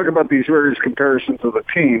we talk about these various comparisons of the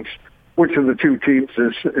teams, which of the two teams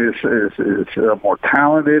is more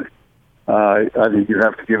talented? I think you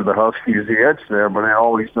have to give the Huskies the edge there, but it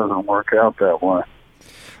always doesn't work out that way.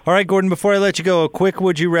 All right, Gordon, before I let you go, a quick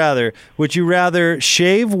would you rather. Would you rather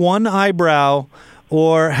shave one eyebrow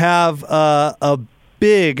or have a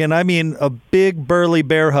big, and I mean a big burly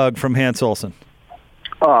bear hug from Hans Olsen?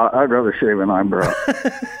 I'd rather shave an eyebrow.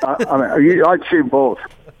 I'd shave both.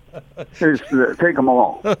 Take them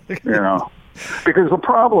all, Because the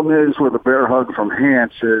problem is with a bear hug from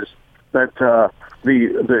Hans is that the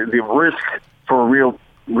risk for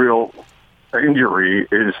real injury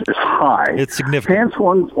is high. It's significant.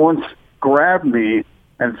 Hans once grabbed me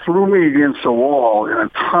and threw me against a wall in a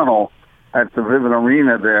tunnel at the Vivint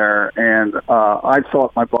Arena there, and I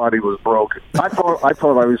thought my body was broken. I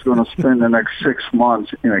thought I was going to spend the next 6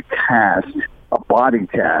 months in a body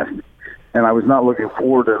cast, and I was not looking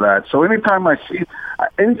forward to that. So anytime I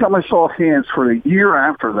saw Hans for a year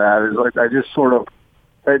after that, it's like I just sort of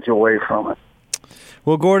edge away from it.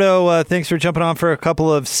 Well, Gordo, thanks for jumping on for a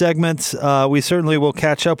couple of segments. We certainly will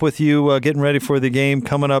catch up with you getting ready for the game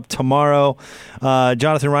coming up tomorrow.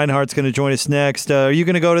 Jonathan Rinehart's going to join us next. Are you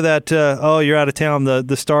going to go to that? You're out of town.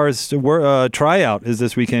 The Stars tryout is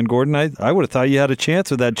this weekend, Gordon. I would have thought you had a chance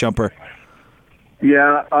with that jumper.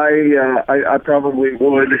 Yeah, I probably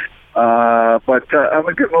would. But I'm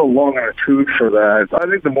getting a little long in the tooth for that. I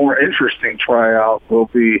think the more interesting tryout will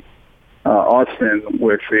be Austin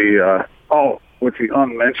with the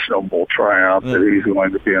unmentionable tryout that he's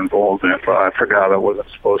going to be involved in. But I forgot I wasn't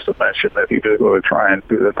supposed to mention that he was going to try and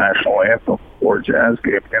do the national anthem for a Jazz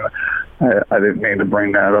game. I didn't mean to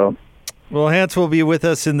bring that up. Well, Hans will be with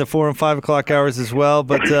us in the 4 and 5 o'clock hours as well.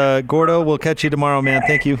 But Gordo, we'll catch you tomorrow, man.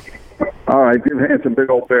 Thank you. All right, give Hans a big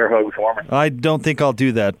old bear hug for me. I don't think I'll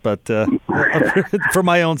do that, but for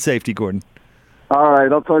my own safety, Gordon. All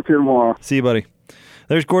right, I'll talk to you tomorrow. See you, buddy.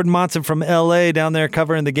 There's Gordon Monson from L.A. down there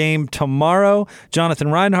covering the game tomorrow. Jonathan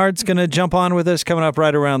Rinehart's going to jump on with us coming up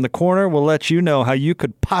right around the corner. We'll let you know how you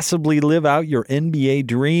could possibly live out your NBA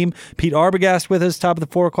dream. Pete Arbogast with us, top of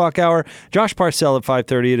the 4 o'clock hour. Josh Parcell at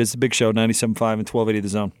 5:30. It is The Big Show, 97.5 and 1280 The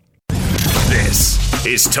Zone. This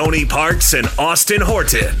is Tony Parks and Austin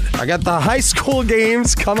Horton. I got the high school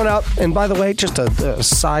games coming up. And by the way, just a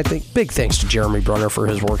side thing, big thanks to Jeremy Brunner for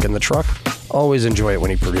his work in the truck. Always enjoy it when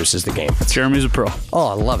he produces the game. Jeremy's a pro. Oh,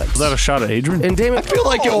 I love it. Was that a shot at Adrian? And Damon, I feel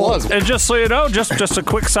like it was. And just so you know, just a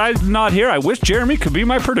quick side nod here. I wish Jeremy could be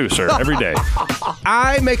my producer every day.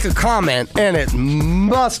 I make a comment, and it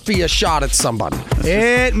must be a shot at somebody.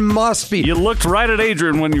 It must be. You looked right at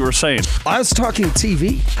Adrian when you were saying. I was talking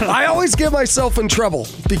TV. I always get myself in trouble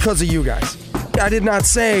because of you guys. I did not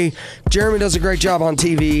say Jeremy does a great job on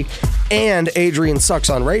TV and Adrian sucks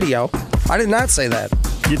on radio. I did not say that.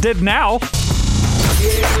 You did now.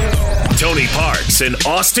 Tony Parks and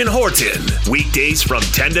Austin Horton. Weekdays from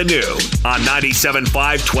 10 to noon on 97.5,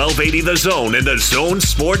 1280 The Zone and The Zone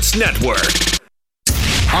Sports Network.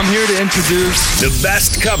 I'm here to introduce the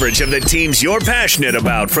best coverage of the teams you're passionate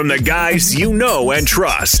about from the guys you know and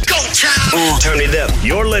trust. Go, child! Turn it up.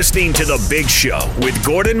 You're listening to The Big Show with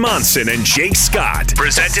Gordon Monson and Jake Scott.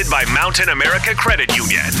 Presented by Mountain America Credit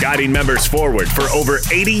Union. Guiding members forward for over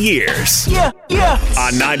 80 years. Yeah.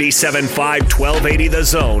 On 97.5, 1280 The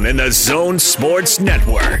Zone and The Zone Sports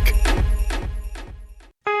Network.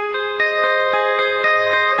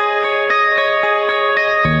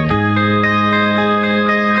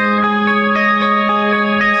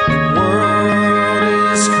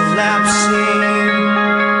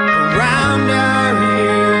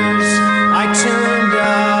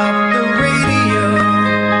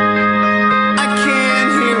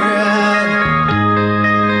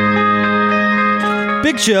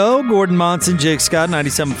 Show. Gordon Monson, Jake Scott,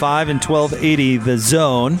 97.5 and 1280 The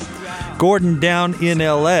Zone. Gordon down in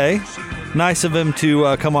L.A. Nice of him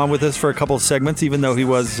to come on with us for a couple of segments, even though he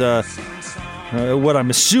was, what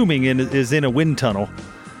I'm assuming is in a wind tunnel.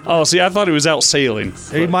 Oh, see, I thought he was out sailing.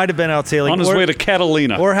 He might have been out sailing. On his way to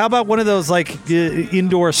Catalina. Or how about one of those,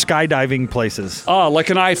 indoor skydiving places? Oh,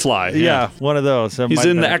 like an iFly. Yeah, one of those. He's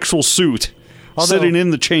in the actual suit, sitting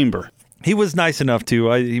in the chamber. He was nice enough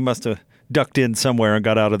to. He must have ducked in somewhere and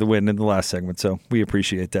got out of the wind in the last segment, so we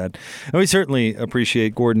appreciate that. And we certainly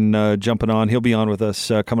appreciate Gordon jumping on. He'll be on with us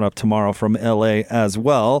coming up tomorrow from L.A. as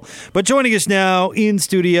well. But joining us now in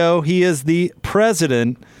studio, he is the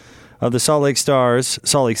president of the Salt Lake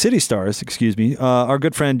City Stars, our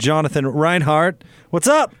good friend Jonathan Rinehart. What's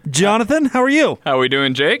up, Jonathan? How are you? How are we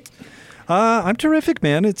doing, Jake? I'm terrific,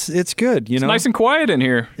 man. It's good. It's nice and quiet in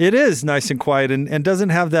here. It is nice and quiet and doesn't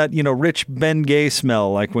have that, rich Ben Gay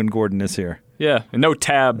smell like when Gordon is here. Yeah, and no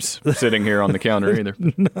tabs sitting here on the counter either.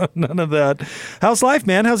 No, none of that. How's life,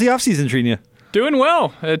 man? How's the offseason treating you? Doing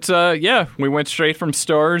well. It's we went straight from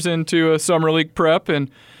Stars into a Summer League prep,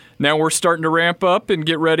 and now we're starting to ramp up and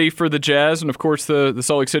get ready for the Jazz and, of course, the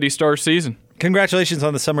Salt Lake City Stars season. Congratulations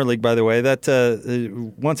on the Summer League, by the way. That,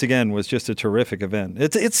 once again, was just a terrific event.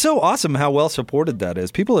 It's so awesome how well supported that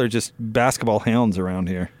is. People are just basketball hounds around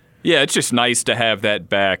here. Yeah, it's just nice to have that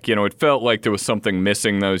back. It felt like there was something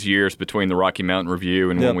missing those years between the Rocky Mountain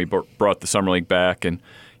Review and when we brought the Summer League back. And,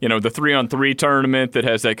 the 3-on-3 tournament that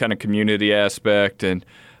has that kind of community aspect. And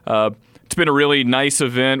it's been a really nice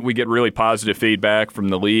event. We get really positive feedback from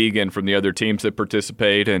the league and from the other teams that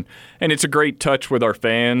participate. And it's a great touch with our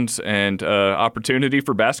fans and opportunity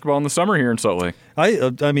for basketball in the summer here in Salt Lake.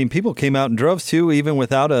 I mean, people came out in droves, too, even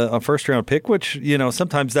without a first-round pick, which,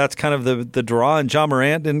 sometimes that's kind of the draw. And John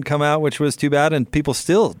Morant didn't come out, which was too bad. And people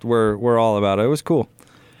still were all about it. It was cool.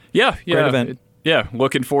 Yeah. Great event.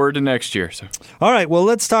 Looking forward to next year. So. All right, well,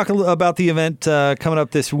 let's talk about the event coming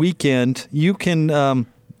up this weekend. You can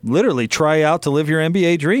literally try out to live your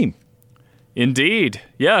NBA dream. Indeed.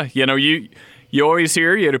 Yeah, you always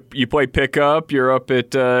hear you play pickup, you're up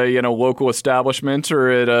at local establishments or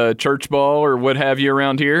at a church ball or what have you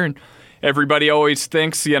around here, and everybody always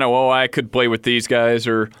thinks, I could play with these guys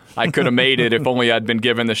or I could have made it if only I'd been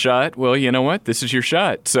given the shot. Well, you know what? This is your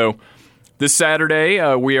shot. So this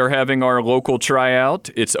Saturday, we are having our local tryout.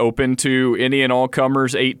 It's open to any and all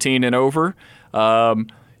comers 18 and over.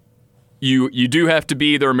 You do have to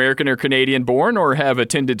be either American or Canadian born or have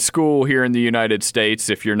attended school here in the United States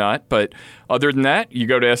if you're not. But other than that, you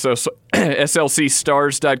go to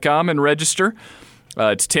slcstars.com and register.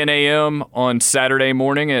 It's 10 a.m. on Saturday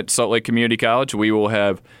morning at Salt Lake Community College. We will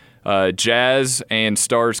have Jazz and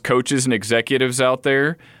Stars coaches and executives out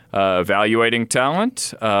there evaluating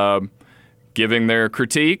talent, giving their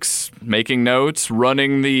critiques, making notes,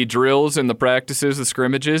 running the drills and the practices, the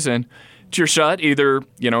scrimmages, and it's your shot. Either,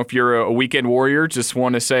 if you're a weekend warrior, just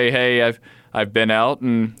want to say, hey, I've been out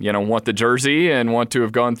and, want the jersey and want to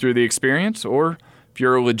have gone through the experience. Or if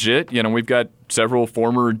you're legit, we've got several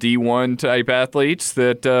former D1 type athletes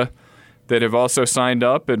that have also signed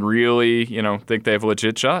up and really, think they have a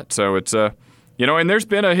legit shot. So it's, and there's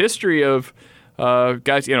been a history of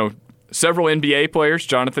guys, several NBA players,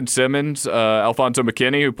 Jonathan Simmons, Alfonso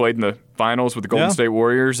McKinney, who played in the finals with the Golden State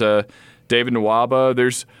Warriors, David Nwaba.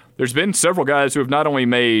 There's been several guys who have not only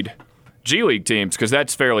made G League teams, because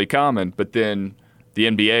that's fairly common, but then the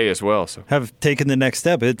NBA as well. So have taken the next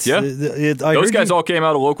step. Those guys all came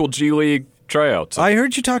out of local G League tryouts. I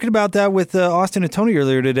heard you talking about that with Austin and Tony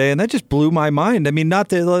earlier today, and that just blew my mind. I mean, not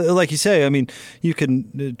that, like you say, I mean, you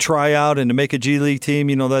can try out and to make a G League team,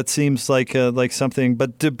 that seems like something,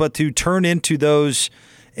 but to turn into those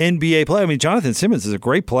NBA players. I mean, Jonathan Simmons is a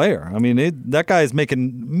great player. I mean, that guy is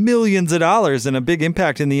making millions of dollars and a big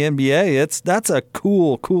impact in the NBA. That's a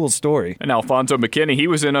cool story. And Alfonso McKinney, he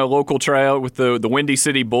was in a local tryout with the Windy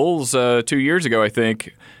City Bulls 2 years ago, I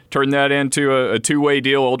think. Turned that into a two-way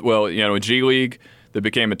deal. Well, a G League that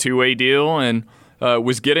became a two-way deal and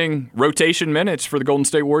was getting rotation minutes for the Golden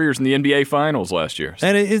State Warriors in the NBA Finals last year.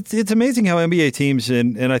 And it's amazing how NBA teams,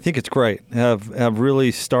 and I think it's great, have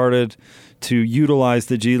really started to utilize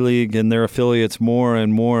the G League and their affiliates more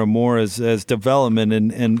and more and more as development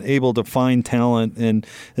and able to find talent. And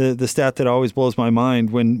the stat that always blows my mind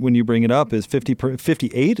when you bring it up is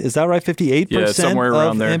 58. Is that right? 58% somewhere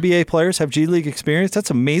around there. NBA players have G League experience. That's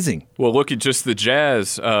amazing. Well, look at just the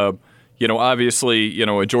Jazz. Obviously,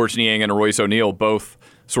 George Niang and Royce O'Neal both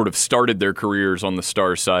sort of started their careers on the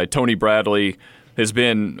Stars side. Tony Bradley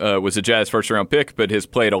was a Jazz first-round pick, but has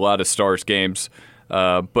played a lot of Stars games.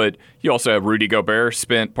 But you also have Rudy Gobert,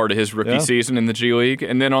 spent part of his rookie season in the G League.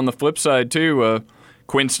 And then on the flip side, too,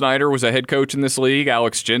 Quinn Snyder was a head coach in this league.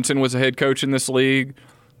 Alex Jensen was a head coach in this league.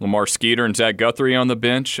 Lamar Skeeter and Zach Guthrie on the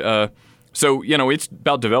bench. So, it's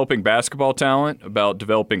about developing basketball talent, about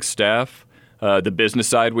developing staff. The business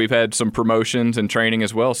side, we've had some promotions and training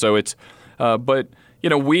as well. So it's, but,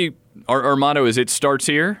 our motto is it starts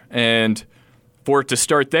here. And for it to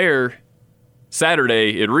start there,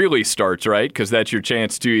 Saturday, it really starts, right? Because that's your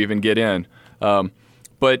chance to even get in.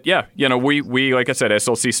 But yeah, we like I said,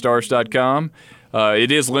 slcstars.com.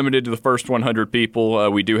 It is limited to the first 100 people.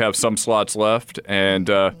 We do have some slots left, and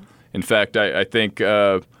in fact, I think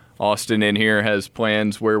Austin in here has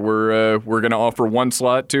plans where we're going to offer one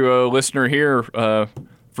slot to a listener here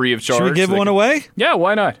free of charge. Should we give one away? Yeah,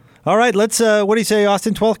 why not? All right, let's. What do you say,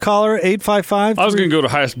 Austin? 12th caller, 855. I was going to go to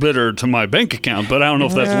highest bidder to my bank account, but I don't know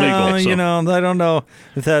if that's legal. So. You know, I don't know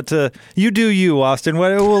if that. You do you, Austin.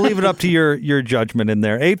 We'll leave it up to your judgment in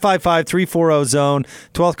there. 855-340-ZONE.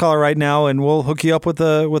 12th caller right now, and we'll hook you up with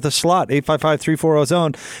a slot.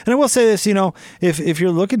 855-340-ZONE. And I will say this, if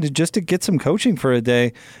you're looking to get some coaching for a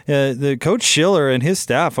day, the Coach Schiller and his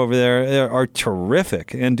staff over there are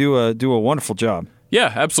terrific and do a wonderful job.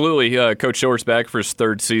 Yeah, absolutely. Coach Schiller's back for his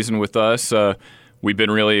third season with us. We've been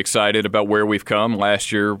really excited about where we've come.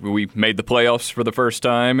 Last year, we made the playoffs for the first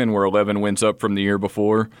time, and we're 11 wins up from the year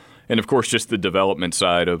before. And, of course, just the development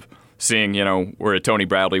side of seeing, where Tony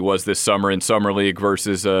Bradley was this summer in Summer League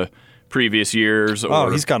versus previous years.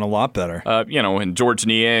 He's gotten a lot better. And George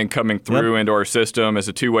Niang coming through into our system as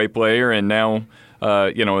a two-way player and now,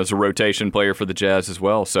 as a rotation player for the Jazz as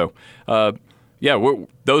well. So,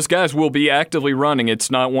 those guys will be actively running. It's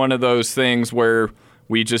not one of those things where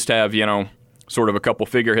we just have, sort of a couple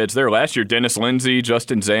figureheads there. Last year, Dennis Lindsay,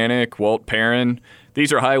 Justin Zanuck, Walt Perrin,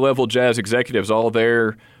 these are high-level Jazz executives all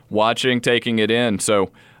there watching, taking it in.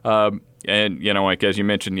 So, like as you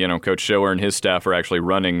mentioned, Coach Schiller and his staff are actually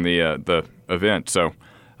running the event. So,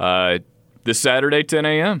 this Saturday, 10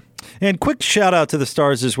 a.m. And quick shout out to the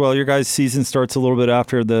Stars as well. Your guys' season starts a little bit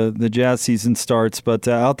after the Jazz season starts, but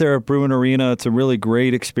out there at Bruin Arena, it's a really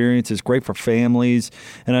great experience. It's great for families,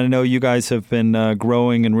 and I know you guys have been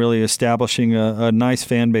growing and really establishing a nice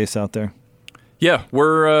fan base out there. Yeah,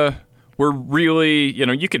 we're really,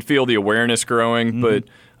 you could feel the awareness growing, but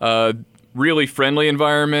really friendly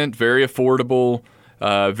environment, very affordable.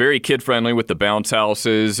 Very kid-friendly with the bounce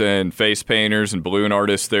houses and face painters and balloon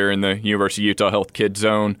artists there in the University of Utah Health Kids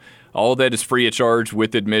Zone. All of that is free of charge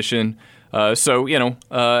with admission. So,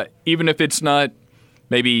 even if it's not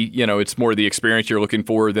maybe, it's more the experience you're looking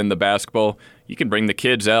for than the basketball, you can bring the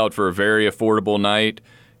kids out for a very affordable night,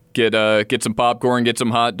 get some popcorn, get some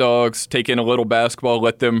hot dogs, take in a little basketball,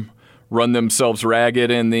 let them run themselves ragged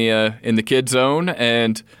in the kid zone,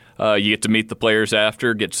 and you get to meet the players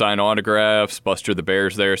after, get signed autographs, Buster the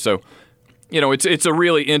Bear's there. So, it's a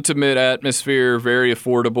really intimate atmosphere, very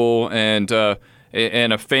affordable, and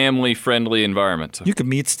a family-friendly environment. So. You can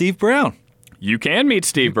meet Steve Brown. You can meet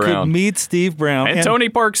Steve Brown. You could meet Steve Brown. And Tony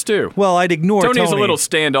Parks, too. Well, I'd ignore Tony. Tony's a little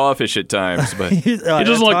standoffish at times, but he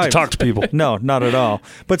doesn't like to talk to people. No, not at all.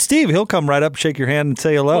 But Steve, he'll come right up, shake your hand, and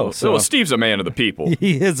say hello. Well, Steve's a man of the people.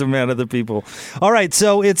 He is a man of the people. All right,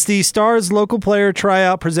 so it's the Stars local player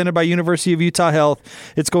tryout presented by University of Utah Health.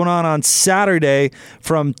 It's going on Saturday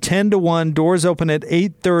from 10 to 1. Doors open at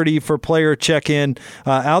 8:30 for player check-in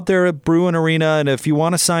out there at Bruin Arena. And if you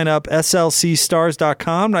want to sign up,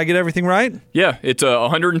 slcstars.com. Did I get everything right? Yeah, it's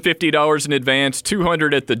 $150 in advance,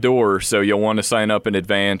 $200 at the door, so you'll want to sign up in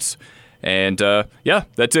advance. And,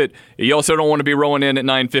 that's it. You also don't want to be rolling in at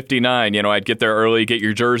 9:59. I'd get there early, get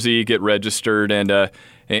your jersey, get registered,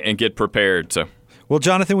 and get prepared. So. Well,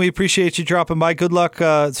 Jonathan, we appreciate you dropping by. Good luck,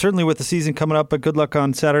 certainly with the season coming up, but good luck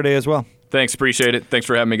on Saturday as well. Thanks. Appreciate it. Thanks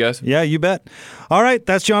for having me, guys. Yeah, you bet. All right.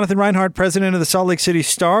 That's Jonathan Rinehart, president of the Salt Lake City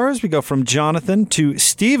Stars. We go from Jonathan to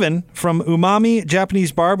Steven from Umami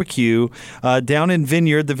Japanese Barbecue down in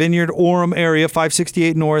Vineyard, the Vineyard Orem area,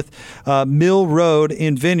 568 North Mill Road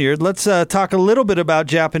in Vineyard. Let's talk a little bit about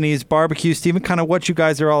Japanese barbecue, Steven, kind of what you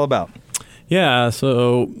guys are all about. Yeah,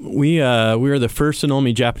 so we are the first and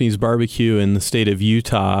only Japanese barbecue in the state of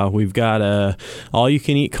Utah. We've got a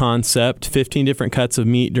all-you-can-eat concept, 15 different cuts of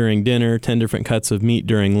meat during dinner, 10 different cuts of meat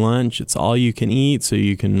during lunch. It's all you can eat, so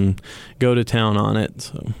you can go to town on it.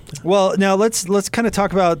 So. Well, now let's kind of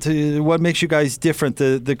talk about what makes you guys different,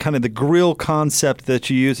 the kind of the grill concept that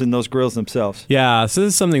you use in those grills themselves. Yeah, so this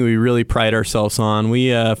is something we really pride ourselves on.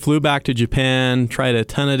 We flew back to Japan, tried a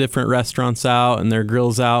ton of different restaurants out and their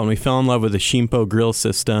grills out, and we fell in love with the Shimpo grill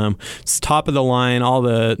system. It's top of the line. All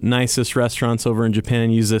the nicest restaurants over in Japan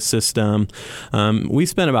use this system. We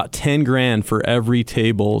spent about $10,000 for every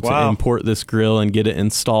table to import this grill and get it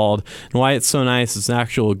installed. And why it's so nice, it's an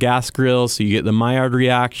actual gas grill, so you get the Maillard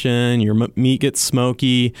reaction, your meat gets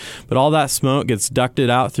smoky, but all that smoke gets ducted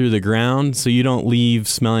out through the ground, so you don't leave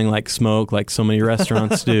smelling like smoke like so many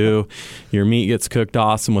restaurants do. Your meat gets cooked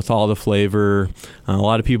awesome with all the flavor. A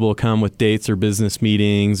lot of people will come with dates or business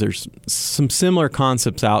meetings. There's some similar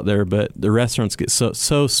concepts out there, but the restaurants get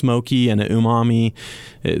so smoky and umami.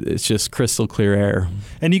 it's just crystal clear air.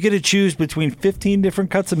 And you get to choose between 15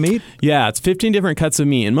 different cuts of meat? Yeah, it's 15 different cuts of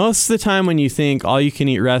meat. And most of the time when you think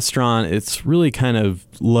all-you-can-eat restaurant, it's really kind of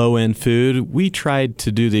low-end food. We tried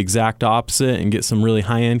to do the exact opposite and get some really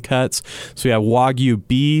high-end cuts. So we have Wagyu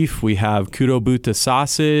beef, we have Kudo Buta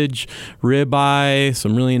sausage, ribeye,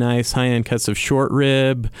 some really nice high-end cuts of short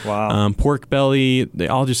rib, pork belly. They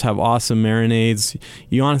all just have awesome marinades.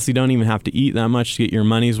 You honestly don't even have to eat that much to get your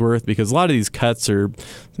money's worth because a lot of these cuts are,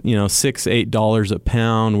 $6, $8 a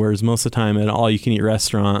pound, whereas most of the time at an all-you-can-eat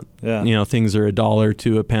restaurant, things are $1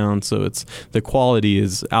 to a pound. So the quality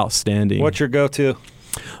is outstanding. What's your go-to?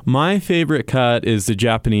 My favorite cut is the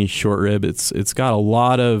Japanese short rib. It's got a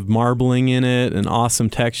lot of marbling in it and awesome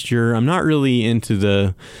texture. I'm not really into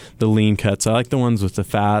the lean cuts. I like the ones with the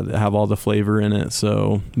fat that have all the flavor in it.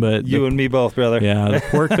 But you and me both, brother. Yeah, the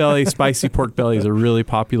pork belly, spicy pork belly is a really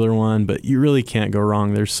popular one, but you really can't go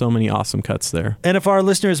wrong. There's so many awesome cuts there. And if our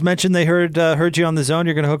listeners mentioned they heard you on the zone,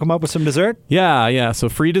 you're going to hook them up with some dessert? Yeah. So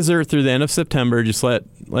free dessert through the end of September. Just let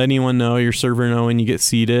anyone know, your server know when you get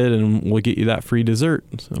seated, and we'll get you that free dessert.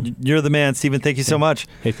 So. You're the man, Stephen. Thank you so much.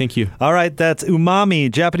 Hey, thank you. All right, that's Umami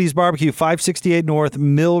Japanese Barbecue, 568 North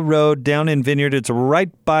Mill Road, down in Vineyard. It's right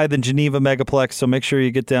by the Geneva Megaplex, so make sure you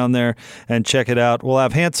get down there and check it out. We'll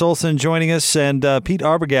have Hans Olsen joining us and Pete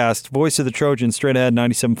Arbogast, voice of the Trojans, straight ahead,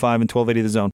 97.5 and 1280 The Zone.